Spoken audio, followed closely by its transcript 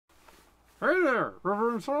Hey there,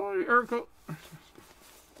 Reverend Sully, Erica.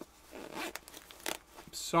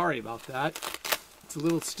 Sorry about that. It's a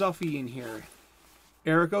little stuffy in here.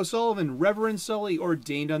 Eric O'Sullivan, Reverend Sully,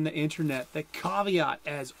 ordained on the internet. The caveat,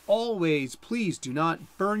 as always, please do not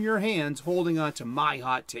burn your hands holding on to my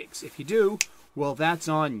hot takes. If you do, well, that's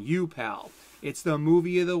on you, pal. It's the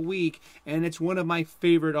movie of the week, and it's one of my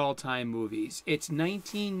favorite all-time movies. It's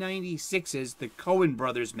 1996's The Coen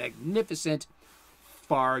Brothers' magnificent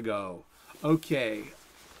Fargo. Okay,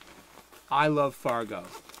 I love Fargo.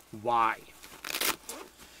 Why?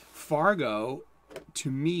 Fargo, to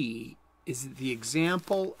me, is the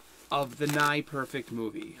example of the nigh-perfect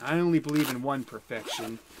movie. I only believe in one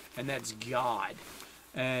perfection, and that's God.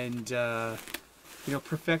 And,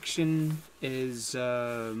 perfection is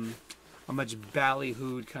a much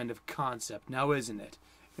ballyhooed kind of concept, now isn't it?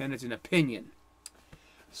 And it's an opinion.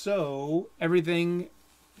 So, everything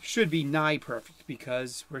should be nigh-perfect,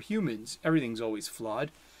 because we're humans. Everything's always flawed.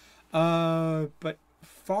 But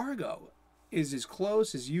Fargo is as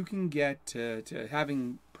close as you can get to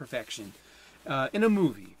having perfection in a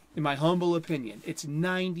movie, in my humble opinion. It's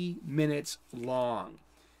 90 minutes long.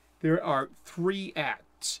 There are 3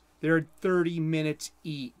 acts. They're 30 minutes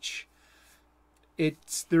each.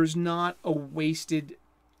 There's not a wasted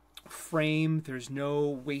frame. There's no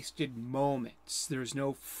wasted moments. There's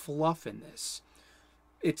no fluff in this.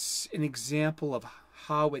 It's an example of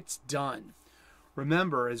how it's done.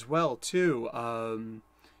 Remember as well, too,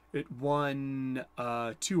 it won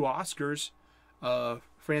 2 Oscars.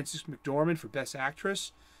 Frances McDormand for Best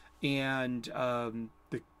Actress, and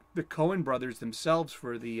the Coen Brothers themselves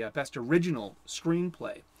for the Best Original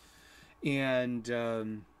Screenplay. And it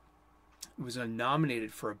was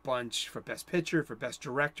nominated for a bunch, for Best Picture, for Best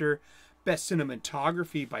Director, Best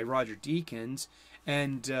Cinematography by Roger Deakins,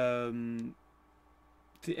 and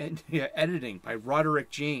editing by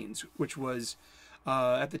Roderick Jaynes, which was,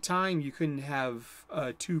 at the time, you couldn't have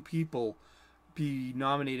 2 people be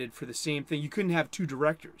nominated for the same thing. You couldn't have 2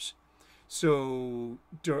 directors. So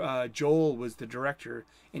Joel was the director,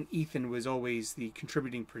 and Ethan was always the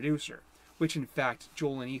contributing producer, which in fact,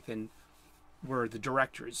 Joel and Ethan were the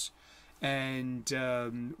directors. And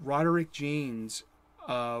Roderick Jaynes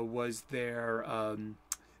was their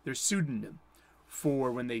pseudonym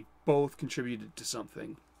for when they both contributed to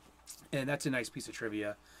something. And that's a nice piece of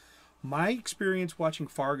trivia. My experience watching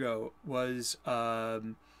Fargo was, I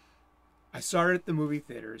saw it at the movie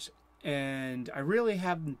theaters, and I really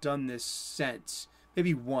haven't done this since,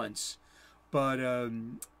 maybe once. But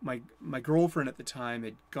my girlfriend at the time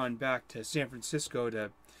had gone back to San Francisco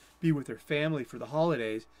to be with her family for the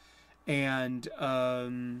holidays, and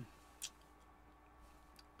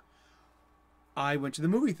I went to the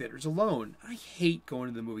movie theaters alone. I hate going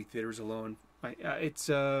to the movie theaters alone. I'd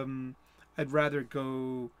rather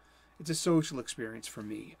go. It's a social experience for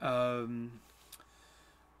me.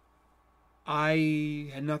 I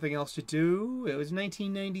had nothing else to do. It was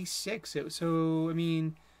 1996. It was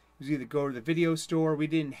either go to the video store. We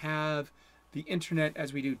didn't have the internet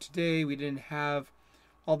as we do today. We didn't have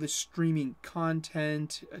all this streaming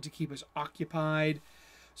content to keep us occupied.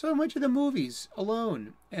 So I went to the movies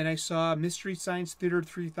alone, and I saw Mystery Science Theater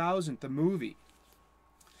 3000, the movie.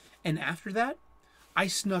 And after that, I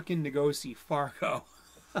snuck in to go see Fargo.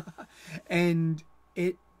 And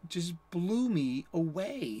it just blew me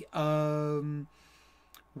away.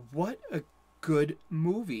 What a good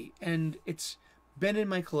movie. And it's been in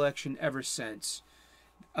my collection ever since.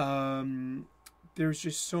 There's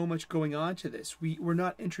just so much going on to this. We're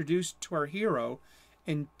not introduced to our hero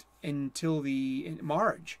until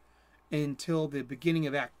Marge, until the beginning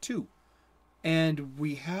of Act 2. And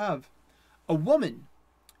we have a woman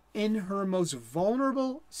in her most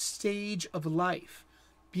vulnerable stage of life,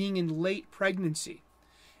 being in late pregnancy.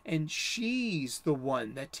 And she's the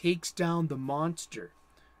one that takes down the monster,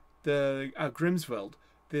 the Grimsveld.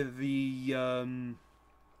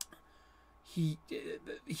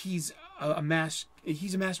 He's a mass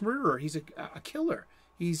murderer. He's a killer.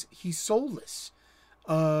 He's soulless.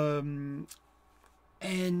 And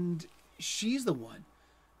she's the one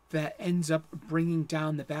that ends up bringing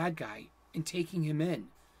down the bad guy and taking him in.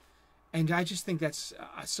 And I just think that's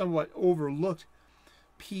a somewhat overlooked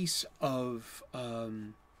piece of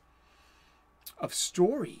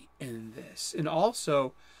story in this. And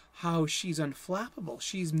also how she's unflappable.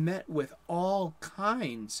 She's met with all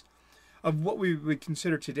kinds of what we would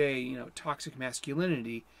consider today, toxic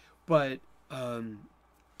masculinity, but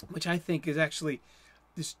which I think is actually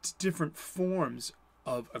just different forms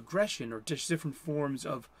of aggression, or just different forms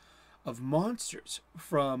of monsters,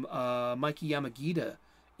 from Mikey Yamagita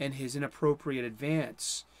and his inappropriate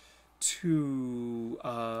advance to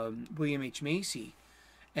William H. Macy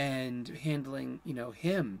and handling,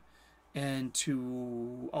 him, and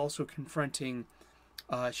to also confronting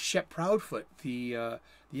Shep Proudfoot, the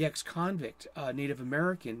ex-convict Native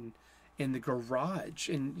American, in the garage,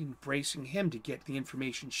 and embracing him to get the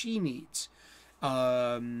information she needs.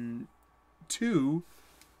 To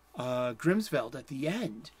Grimsveld at the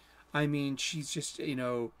end. I mean, she's just,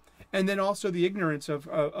 and then also the ignorance of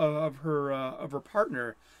her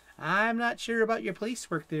partner. I'm not sure about your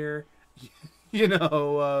police work there,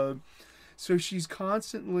 So she's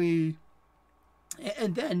constantly,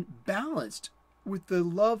 and then balanced with the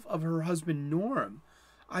love of her husband Norm.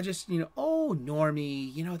 I just, oh,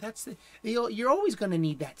 Normie, that's you're always going to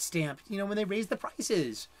need that stamp, when they raise the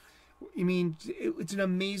prices. I mean, it's an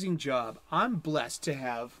amazing job. I'm blessed to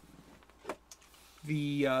have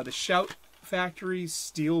the Shout Factory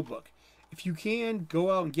Steelbook. If you can,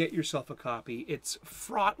 go out and get yourself a copy. It's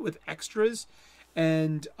fraught with extras,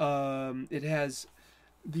 and it has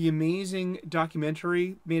the amazing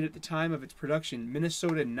documentary made at the time of its production,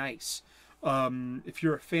 Minnesota Nice. If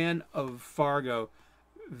you're a fan of Fargo,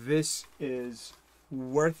 this is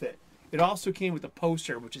worth it. It also came with a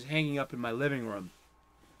poster, which is hanging up in my living room.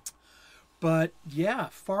 But yeah,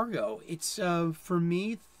 Fargo. It's for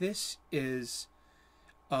me, this is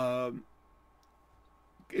as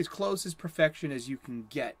close as perfection as you can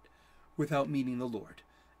get without meeting the Lord.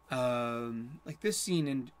 Like this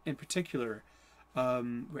scene in particular,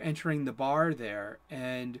 we're entering the bar there,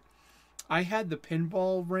 and I had the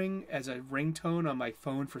pinball ring as a ringtone on my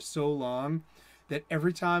phone for so long that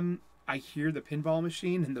every time I hear the pinball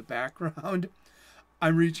machine in the background,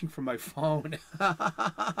 I'm reaching for my phone.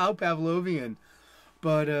 How Pavlovian.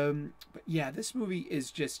 But yeah, this movie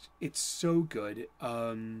is just, it's so good.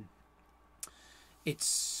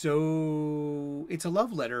 It's a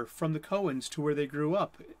love letter from the Coens to where they grew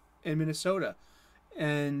up in Minnesota.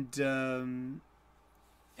 And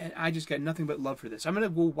I just got nothing but love for this. I'm going to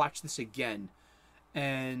go watch this again.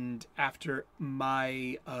 And after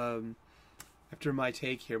my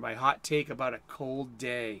take here, my hot take about a cold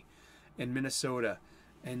day in Minnesota.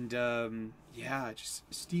 And yeah, just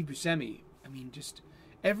Steve Buscemi. I mean, just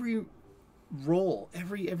every role,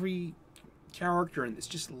 every character in this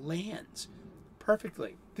just lands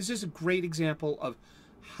perfectly. This is a great example of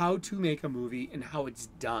how to make a movie and how it's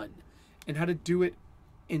done, and how to do it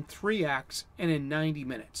in 3 acts and in 90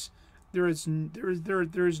 minutes. There is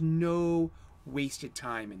no wasted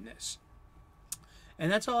time in this.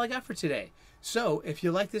 And that's all I got for today. So, if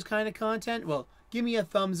you like this kind of content, well, give me a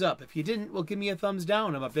thumbs up. If you didn't, well, give me a thumbs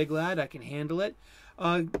down. I'm a big lad. I can handle it.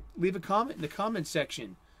 Leave a comment in the comment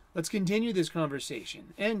section. Let's continue this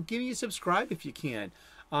conversation. And give me a subscribe if you can.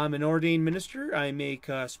 I'm an ordained minister. I make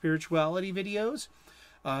spirituality videos.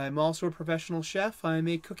 I'm also a professional chef. I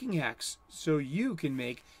make cooking hacks so you can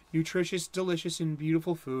make nutritious, delicious, and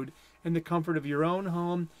beautiful food in the comfort of your own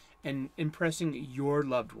home and impressing your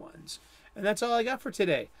loved ones. And that's all I got for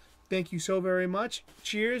today. Thank you so very much.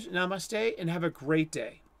 Cheers, namaste, and have a great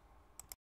day.